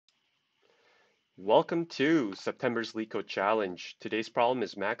Welcome to September's Leetcode challenge. Today's problem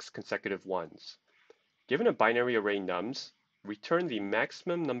is max consecutive ones. Given a binary array nums, return the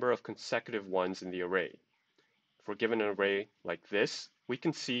maximum number of consecutive ones in the array. If we're given an array like this, we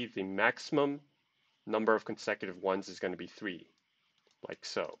can see the maximum number of consecutive ones is going to be 3, like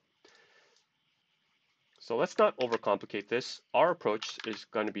so. So let's not overcomplicate this. Our approach is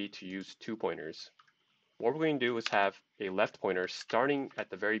going to be to use 2 pointers. What we're going to do is have a left pointer starting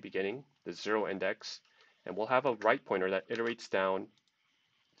at the very beginning, the 0 index, and we'll have a right pointer that iterates down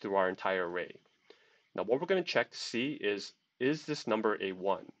through our entire array. Now what we're going to check to see is this number a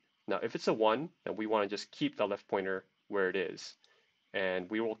 1? Now if it's a 1, then we want to just keep the left pointer where it is. And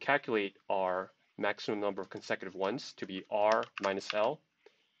we will calculate our maximum number of consecutive ones to be r minus l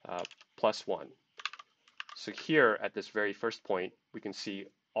plus 1. So here at this very first point, we can see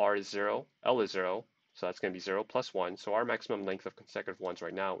r is 0, l is 0, so that's going to be 0 plus 1. So our maximum length of consecutive ones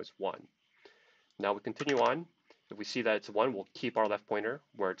right now is 1. Now we continue on. If we see that it's 1, we'll keep our left pointer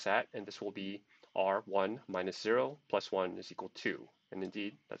where it's at, and this will be r1 minus 0 plus 1 is equal to 2. And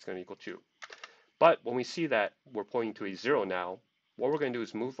indeed, that's going to equal 2. But when we see that we're pointing to a 0 now, what we're going to do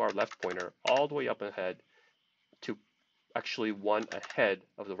is move our left pointer all the way up ahead to actually 1 ahead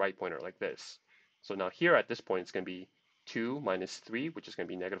of the right pointer, like this. So now here at this point, it's going to be 2 minus 3, which is going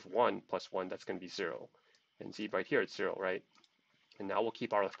to be negative 1, plus 1, that's going to be 0. And see right here, it's 0, right? And now we'll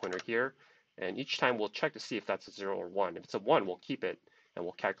keep our left pointer here. And each time we'll check to see if that's a 0 or 1. If it's a 1, we'll keep it, and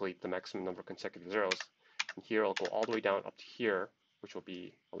we'll calculate the maximum number of consecutive zeros. And here I'll go all the way down up to here, which will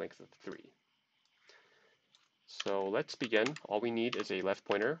be a length of 3. So let's begin. All we need is a left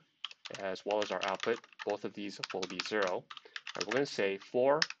pointer as well as our output. Both of these will be 0. And we're going to say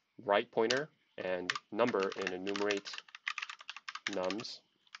for right pointer and number in enumerate nums.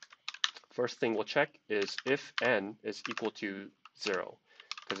 First thing we'll check is if n is equal to 0.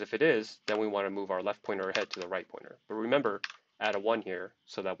 Because if it is, then we want to move our left pointer ahead to the right pointer. But remember, add a 1 here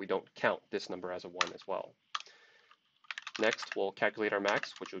so that we don't count this number as a 1 as well. Next, we'll calculate our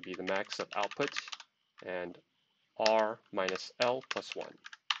max, which would be the max of output, and r minus l plus 1.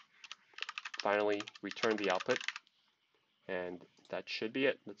 Finally, return the output, and that should be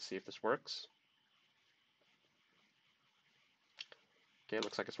it. Let's see if this works. Okay, it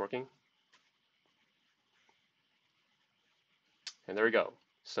looks like it's working. And there we go.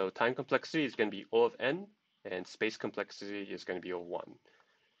 So time complexity is going to be O of n, and space complexity is going to be O of 1.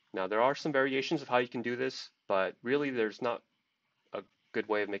 Now there are some variations of how you can do this, but really there's not a good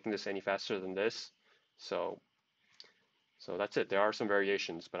way of making this any faster than this. So that's it. There are some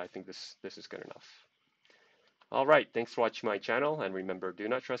variations, but I think this is good enough. All right, thanks for watching my channel, and remember, do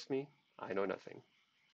not trust me. I know nothing.